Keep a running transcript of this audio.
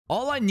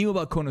All I knew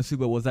about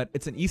KonoSuba was that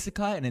it's an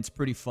isekai and it's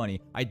pretty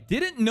funny. I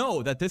didn't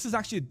know that this is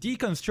actually a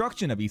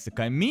deconstruction of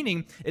isekai,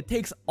 meaning it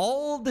takes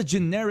all the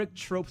generic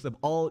tropes of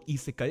all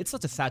isekai. It's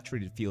such a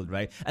saturated field,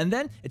 right? And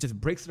then it just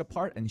breaks it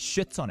apart and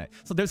shits on it.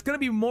 So there's gonna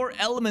be more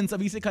elements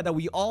of isekai that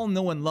we all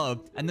know and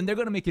love, and then they're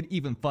gonna make it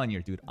even funnier,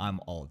 dude. I'm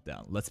all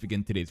down. Let's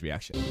begin today's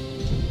reaction.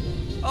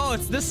 Oh,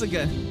 it's this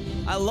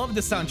again. I love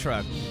the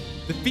soundtrack.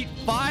 Defeat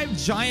 5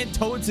 giant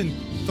toads in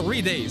 3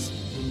 days.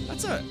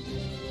 That's a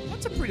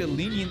pretty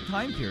lenient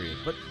time period,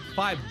 but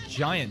 5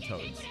 giant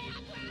toads.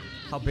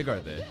 How big are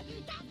they?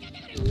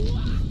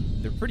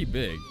 They're pretty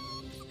big.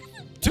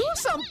 Do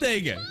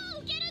something!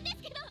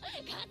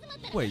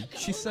 Wait,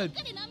 she said,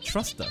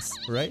 trust us,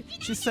 right?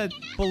 She said,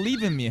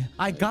 believe in me.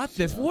 I got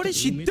this. What is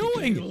she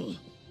doing?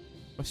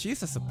 Well,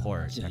 she's a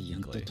support,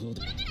 technically.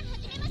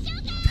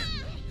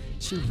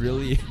 She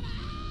really...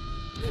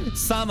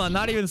 Sama,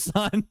 not even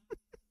son.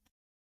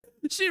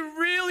 She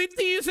really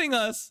teasing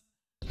us.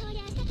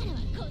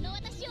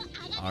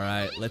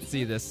 Alright, let's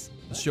see this.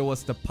 Show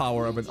us the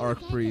power of an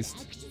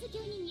archpriest.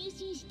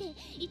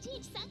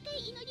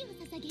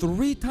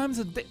 3 times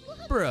a day?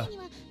 Bruh.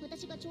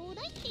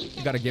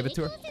 You gotta give it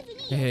to her?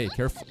 Hey,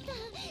 careful.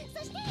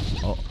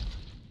 Oh.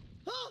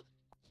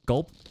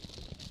 Gulp.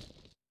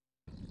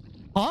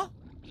 Huh?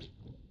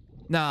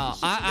 Now,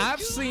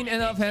 I've seen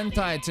enough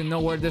hentai to know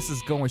where this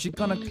is going. She's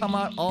gonna come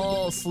out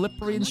all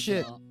slippery and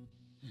shit.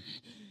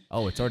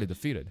 Oh, it's already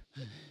defeated.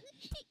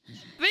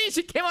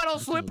 She came out all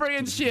slippery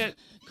and shit.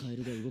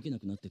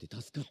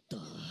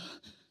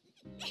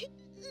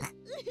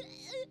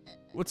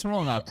 What's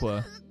wrong,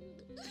 Aqua?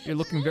 You're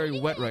looking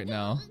very wet right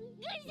now.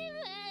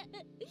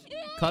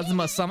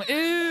 Kazuma-sama.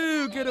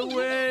 Ew, get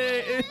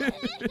away.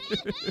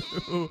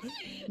 Ew.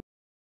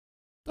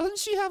 Doesn't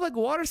she have like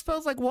water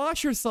spells? Like,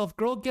 wash yourself,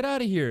 girl. Get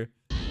out of here.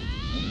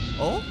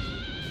 Oh?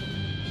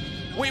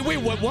 Wait,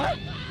 what?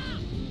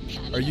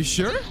 Are you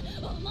sure?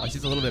 Oh,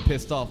 she's a little bit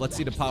pissed off. Let's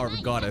see the power of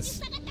a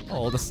goddess.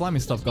 Oh, the slimy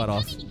stuff got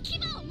off.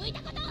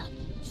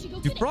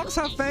 Do frogs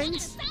have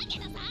fangs?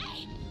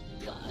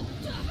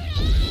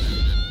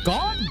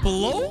 God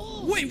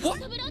blow? Wait,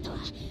 what?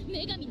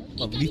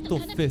 A lethal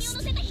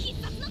fist.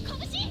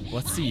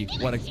 Let's see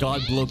what a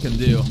god blow can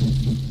do.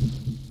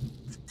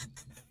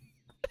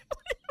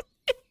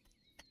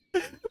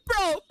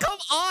 Bro, come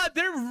on!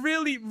 They're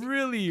really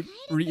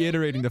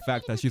reiterating the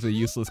fact that she's a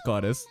useless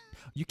goddess.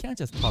 You can't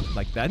just talk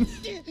like that.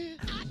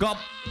 Gop!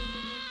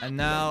 And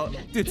now,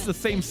 it's the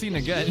same scene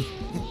again.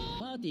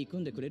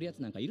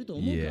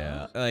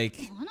 Yeah,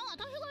 like...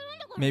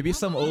 Maybe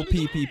some OP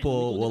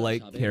people will,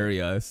 like,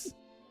 carry us.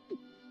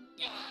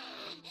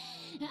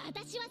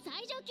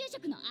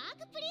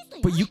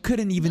 But you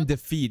couldn't even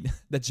defeat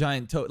the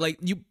giant toad. Like,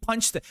 you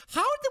punched it.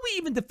 How did we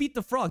even defeat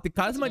the frog? Did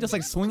Kazuma just,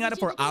 like, swing at it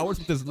for hours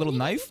with his little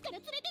knife?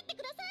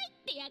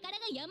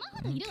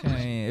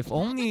 Okay, if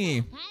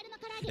only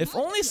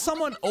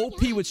someone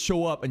OP would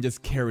show up and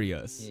just carry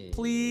us.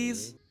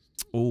 Please?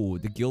 Oh,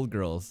 the guild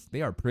girls.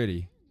 They are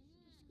pretty.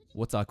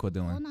 What's Aqua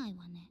doing?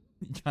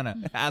 You trying to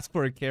ask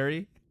for a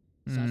carry?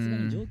 I don't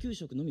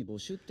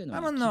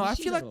know. I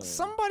feel like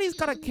somebody's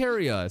gotta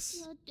carry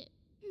us.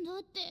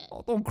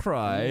 Oh, don't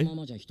cry.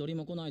 No,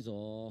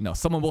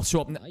 someone will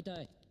show up.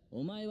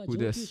 Who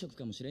this?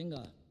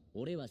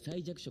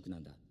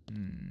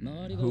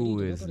 Who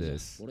is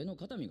this?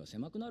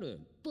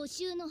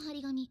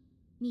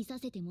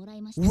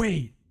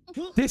 Wait!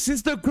 This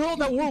is the girl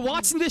that we're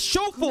watching this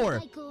show for!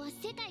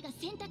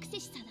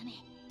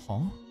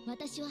 Huh?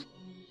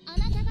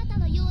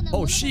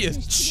 Oh, she is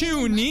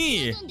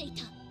CHUUNI!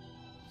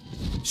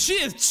 She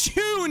is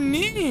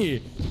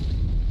CHUUNI!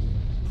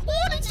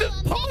 What is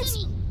this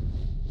pose?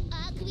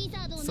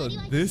 So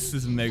this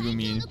is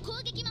Megumin.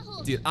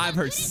 Dude, I've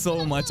heard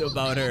so much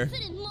about her.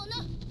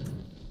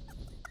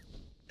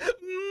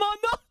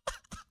 Mama!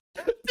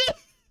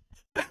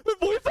 The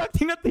voice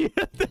acting at the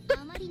end.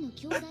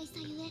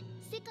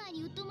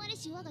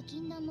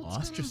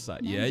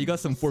 Ostracized. Yeah, you got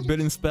some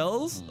forbidden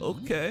spells?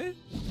 Okay.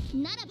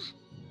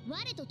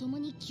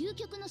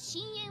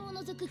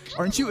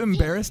 Aren't you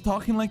embarrassed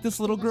talking like this,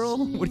 little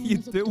girl? What are you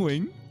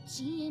doing?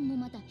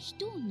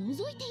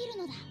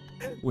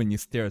 When you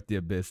stare at the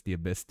abyss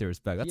stares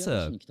back. That's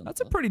a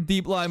pretty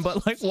deep line,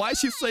 but like, why is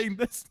she saying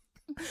this?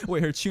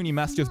 Wait, her CHUUNI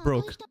mask just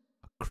broke. A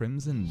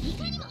crimson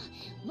demon.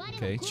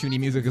 Okay, CHUUNI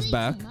music is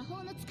back.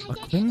 A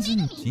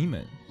crimson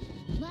demon.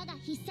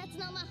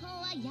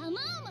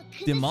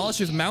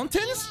 Demolishes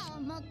mountains?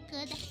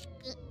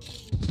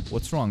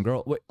 What's wrong,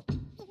 girl? Wait.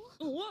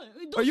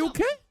 Are you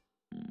okay?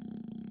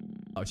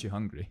 Oh, she's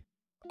hungry.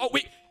 Oh,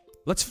 wait.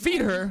 Let's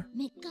feed her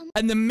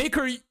and then make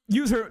her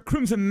use her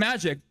crimson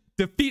magic.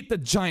 Defeat the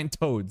giant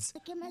toads.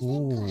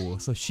 Oh,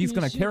 so she's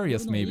gonna carry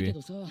us, maybe.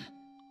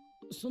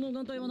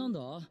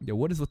 Yeah,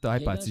 what is with the eye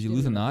patch? Did you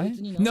lose an eye?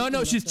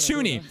 No, she's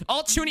CHUUNI.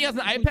 All CHUUNI has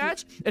an eye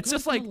patch. It's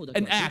just like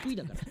an act.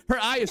 Her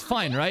eye is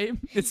fine, right?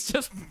 It's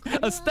just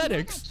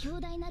aesthetics.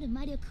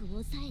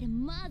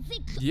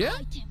 Yeah?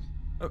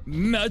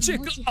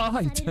 Magic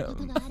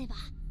item.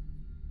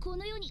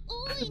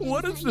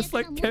 What is this,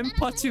 like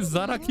Kenpachi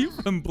Zaraki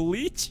from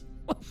Bleach?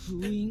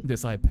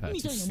 This eye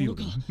patch is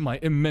sealing my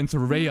immense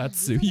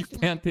reiatsu. You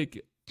can't take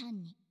it.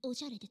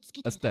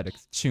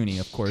 Aesthetics. CHUUNI,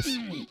 of course.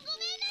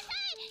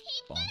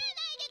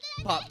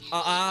 Pop.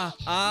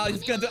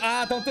 He's gonna do.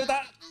 Don't do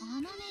that.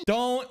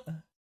 Don't.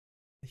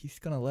 He's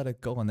gonna let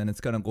it go and then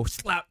it's gonna go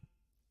slap.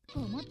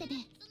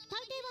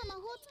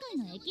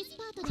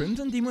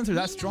 Crimson demons are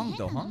that strong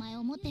though, huh?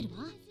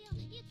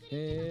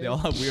 They all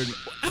have weird.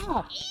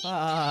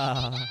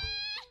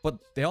 But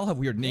they all have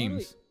weird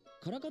names.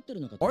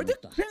 Are the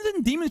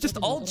Crimson demons just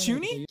all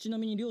CHUUNI?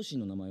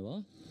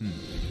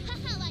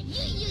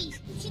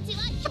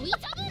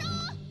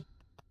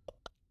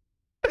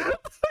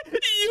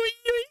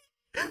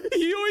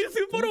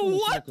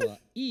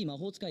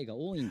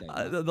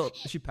 What?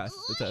 She passed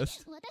the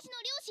test.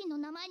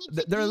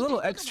 They're a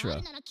little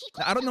extra.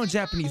 I don't know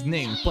Japanese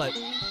names, but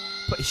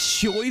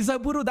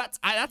Shoizaburo,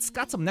 that's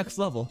got some next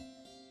level.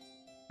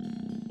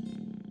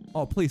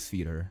 Oh, please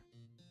feed her.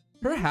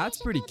 Her hat's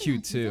pretty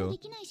cute too.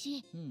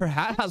 Her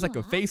hat has like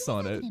a face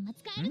on it.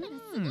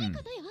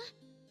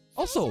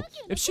 Also,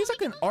 if she's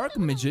like an arc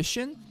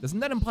magician, doesn't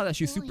that imply that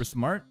she's super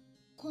smart?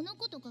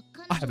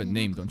 I have a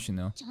name, don't you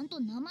know?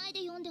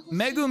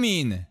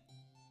 Megumin!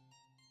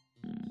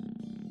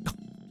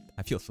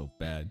 I feel so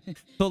bad.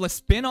 So the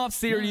spin-off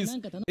series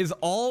is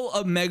all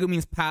of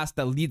Megumin's past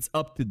that leads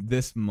up to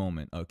this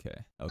moment.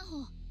 Okay.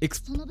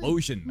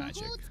 Explosion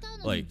magic.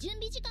 Like,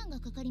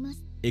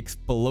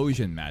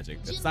 explosion magic.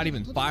 It's not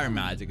even fire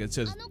magic, it's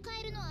just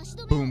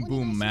boom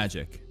boom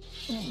magic.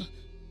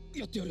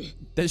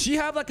 Does she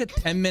have like a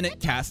 10-minute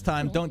cast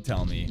time? Don't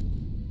tell me.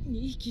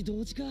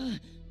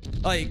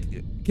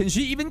 Like, can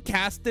she even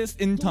cast this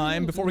in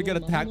time before we get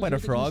attacked by the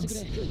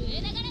frogs?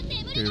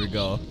 Here we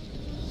go.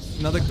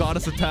 Another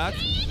goddess attack.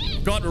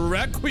 God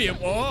Requiem.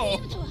 Oh!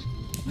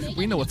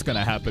 We know what's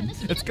gonna happen.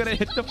 It's gonna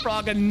hit the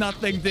frog and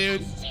nothing,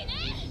 dude.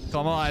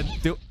 Come on,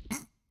 dude.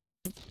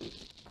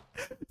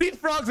 These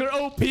frogs are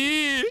OP!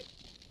 It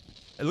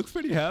looks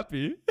pretty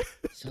happy.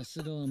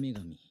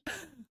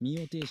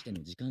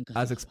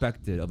 As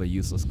expected of a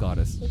useless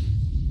goddess.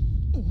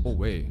 Oh,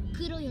 wait.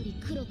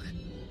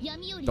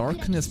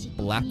 Darkness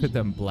blacker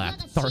than black.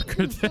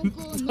 Darker than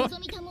dark.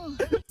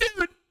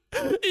 Dude!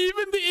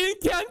 Even the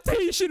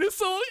incantation is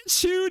so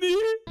CHUUNI!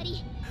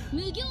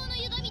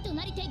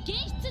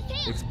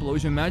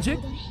 Explosion magic?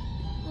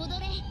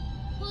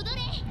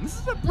 This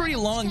is a pretty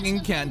long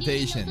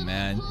incantation,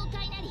 man.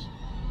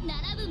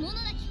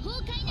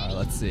 Alright,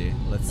 let's see.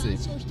 Let's see.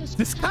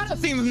 This kind of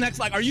seems next.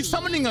 Like, are you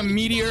summoning a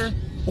meteor?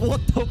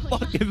 What the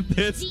fuck is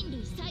this?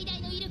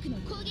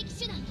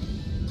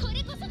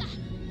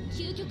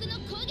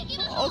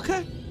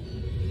 Okay.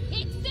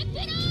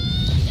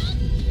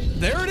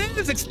 There it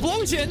is!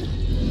 Explosion!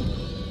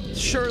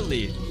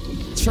 Surely,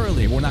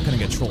 we're not gonna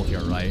get trolled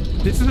here, right?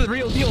 This is the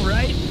real deal,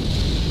 right?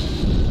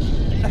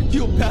 I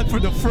feel bad for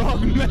the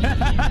frog,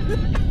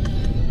 man!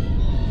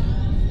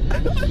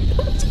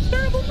 It's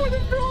terrible for the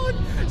frog!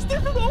 It's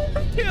different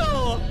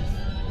overkill!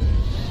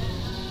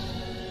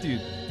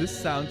 Dude, this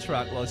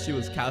soundtrack while she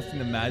was casting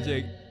the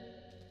magic...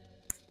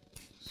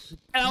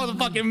 And that was a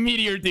fucking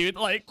meteor, dude!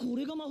 Like...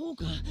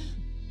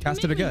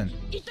 Cast it again.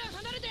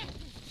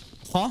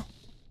 Huh?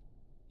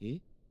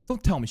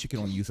 Don't tell me she can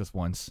only use this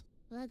once.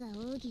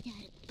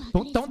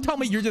 Don't tell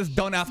me you're just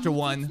done after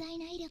one.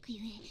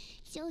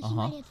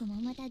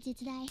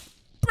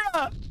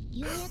 Bruh!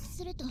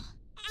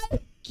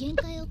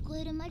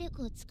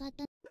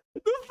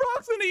 The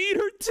frog's gonna eat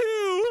her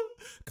too!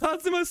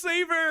 Kazuma,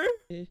 save her!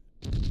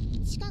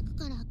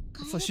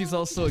 So she's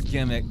also a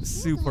gimmick,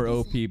 super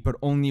OP, but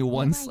only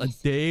once a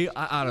day?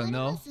 I don't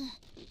know.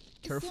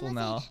 Careful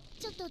now.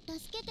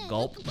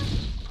 Gulp.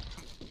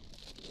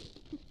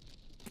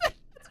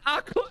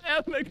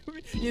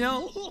 You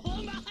know,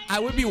 I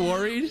would be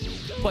worried,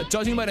 but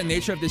judging by the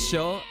nature of this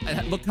show,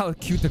 and look how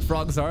cute the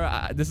frogs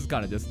are, this is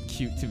kind of just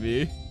cute to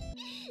me.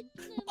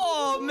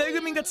 Oh,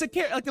 Megumin gets like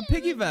a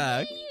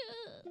piggyback.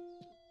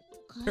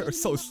 They're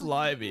so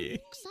slimy.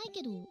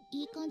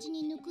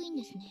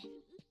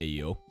 Hey,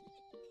 yo.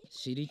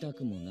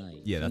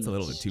 Yeah, that's a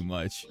little bit too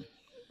much.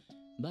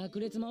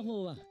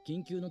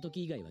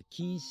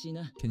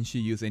 Can she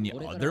use any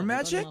other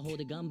magic?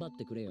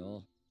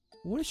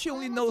 What if she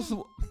only knows...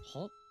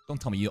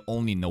 Don't tell me you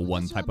only know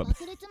one type of...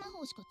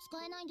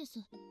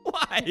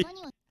 Why?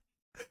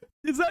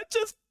 Is that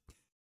just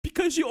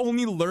because you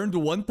only learned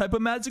one type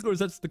of magic, or is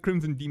that the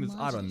Crimson Demons?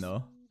 I don't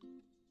know.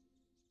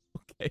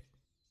 Okay.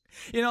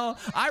 You know,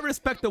 I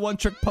respect the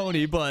one-trick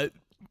pony, but...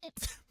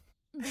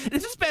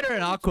 This is better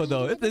than Aqua,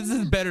 though. This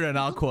is better than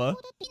Aqua.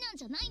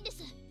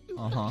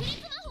 Uh-huh.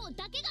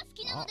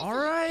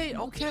 Alright,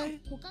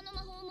 okay.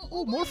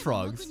 Oh, more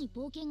frogs.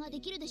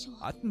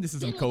 I think this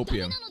isn't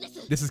copium.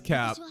 This is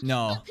cap.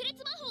 No.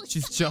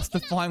 She's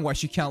justifying why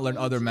she can't learn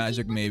other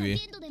magic,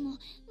 maybe.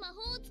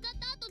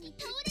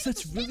 Is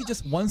that really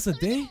just once a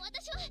day?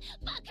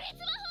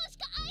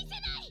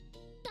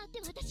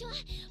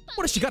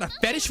 What, has she got a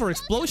fetish for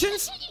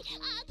explosions?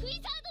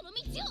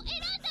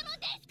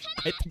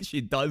 I think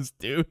she does,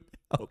 dude.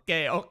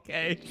 Okay,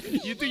 okay.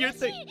 You do your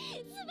thing.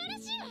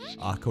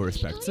 Aqua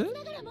respects it.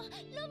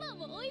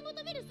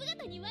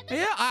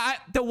 Yeah,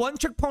 the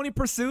one-trick pony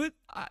pursuit,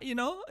 you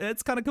know,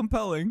 it's kind of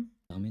compelling.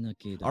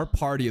 Our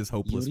party is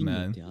hopeless,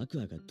 man.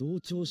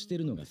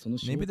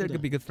 Maybe they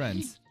could be good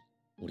friends.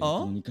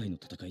 Oh?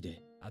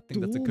 I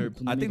think that's a curve.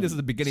 I think this is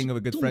the beginning of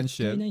a good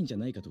friendship.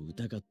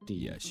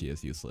 Yeah, she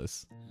is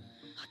useless.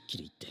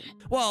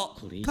 Well,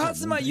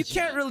 Kazuma, you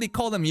can't really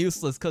call them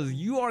useless because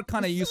you are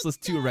kind of useless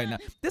too right now.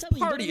 This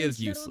party is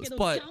useless,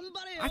 but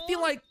I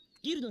feel like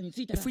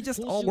if we just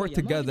all work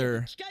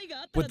together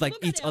with like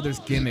each other's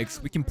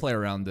gimmicks, we can play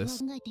around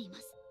this.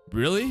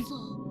 Really?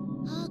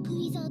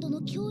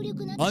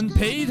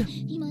 Unpaid?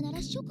 She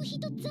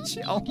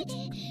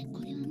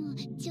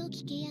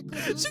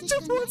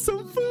just wants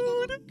some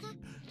food.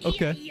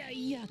 Okay.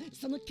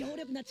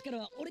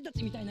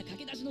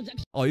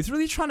 Oh, he's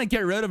really trying to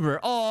get rid of her.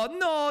 Oh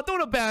no,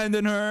 don't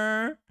abandon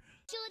her.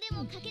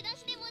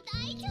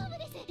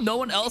 No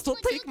one else will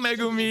take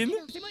Megumin.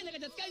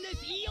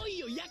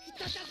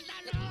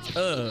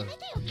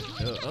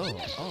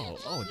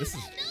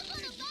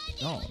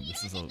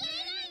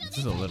 This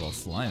is a little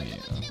slimy.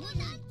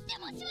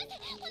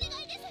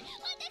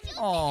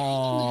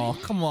 Oh,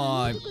 come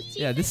on.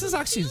 Yeah, this is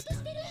actually.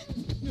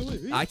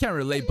 I can't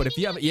relate, but if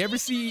you ever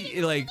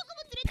see like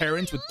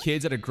parents with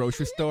kids at a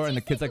grocery store and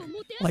the kids like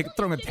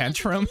throwing a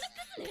tantrum.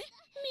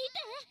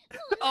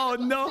 Oh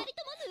no.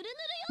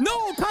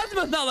 No,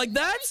 Kazuma's not like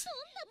that.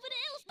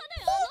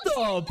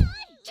 Hold up.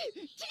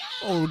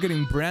 Oh, we're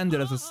getting branded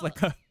as a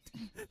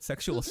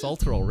sexual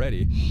assaulter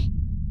already.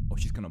 Oh,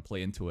 she's gonna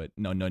play into it.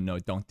 No, no, no,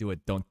 don't do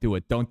it. Don't do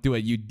it. Don't do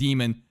it, you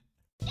demon.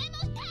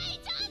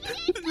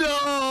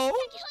 No.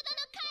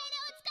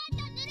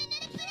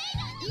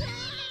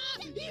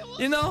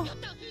 You know,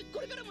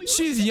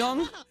 she's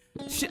young.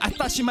 I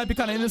thought she might be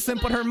kind of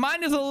innocent, but her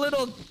mind is a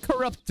little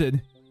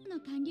corrupted.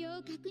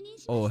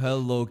 Oh,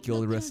 hello,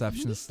 guild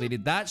receptionist lady.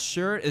 That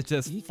shirt is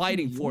just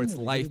fighting for its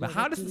life. But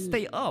how does it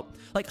stay up?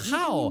 Like,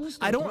 how?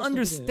 I don't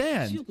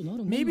understand.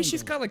 Maybe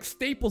she's got like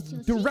staples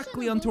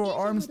directly onto her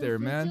arms there,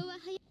 man.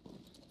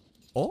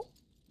 Oh?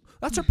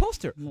 That's her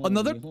poster.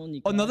 Another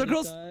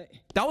girl's...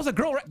 That was a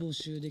girl, right? Who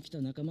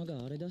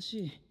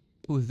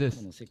is this?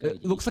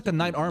 It looks like a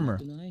knight armor.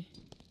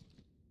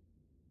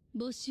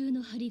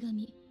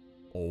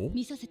 Oh?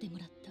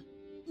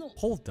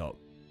 Hold up.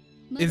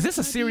 Is this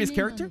a serious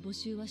character?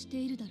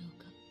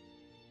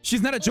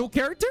 She's not a joke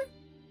character?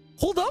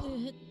 Hold up.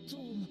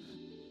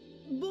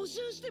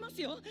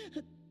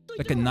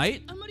 Like a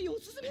knight?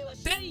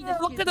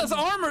 Damn, look at this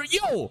armor.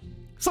 Yo!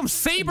 Some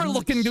saber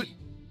looking dude.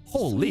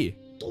 Holy.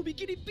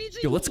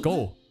 Yo, let's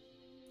go.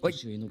 Like,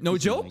 no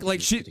joke?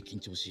 Like,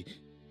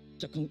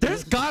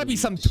 there's gotta be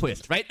some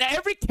twist, right?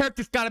 Every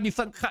character's gotta be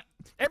kind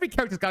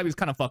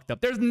of fucked up.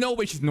 There's no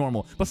way she's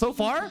normal. But so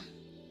far,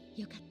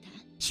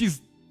 she's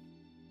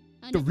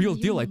the real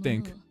deal, I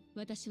think.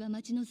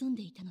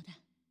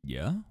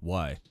 Yeah?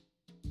 Why?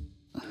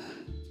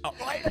 Oh,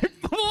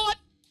 what?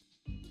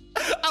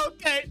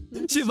 Okay.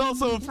 She's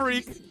also a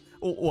freak.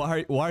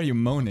 Why are you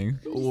moaning?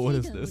 What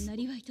is this?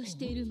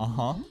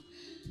 Uh-huh.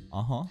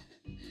 Uh-huh.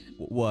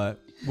 What?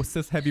 What's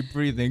this heavy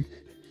breathing?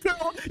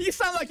 Girl, you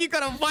sound like you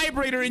got a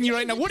vibrator in you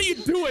right now. What are you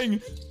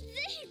doing?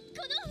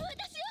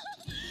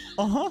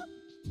 Uh-huh.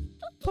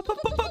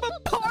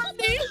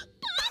 Party?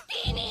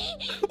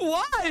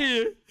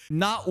 Why?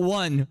 Not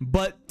one,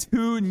 but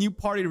two new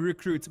party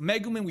recruits.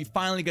 Megumin, we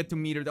finally get to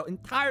meet her. The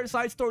entire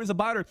side story is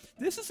about her.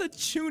 This is a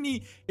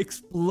CHUUNI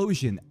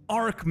explosion.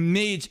 Arc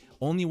mage.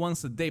 Only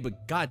once a day,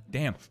 but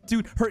goddamn.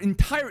 Dude, her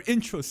entire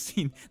intro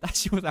scene, that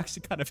shit was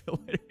actually kind of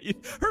hilarious.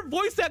 Her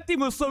voice acting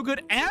was so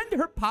good, and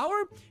her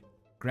power...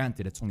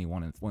 Granted, it's only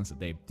once a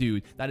day.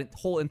 Dude, that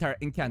whole entire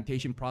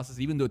incantation process,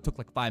 even though it took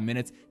like 5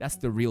 minutes, that's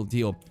the real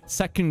deal.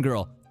 Second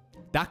girl.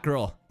 That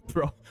girl.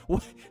 Bro,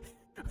 what?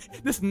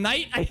 This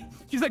knight,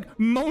 she's like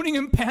moaning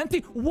and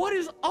panting. What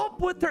is up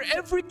with her?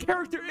 Every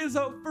character is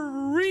a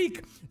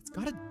freak. It's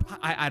gotta...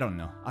 I don't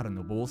know. I don't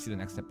know, but we'll see the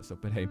next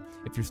episode. But hey,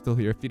 if you're still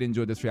here, if you did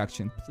enjoy this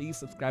reaction, please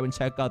subscribe and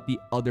check out the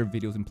other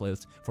videos in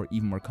playlist for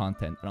even more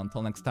content. And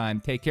until next time,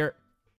 take care.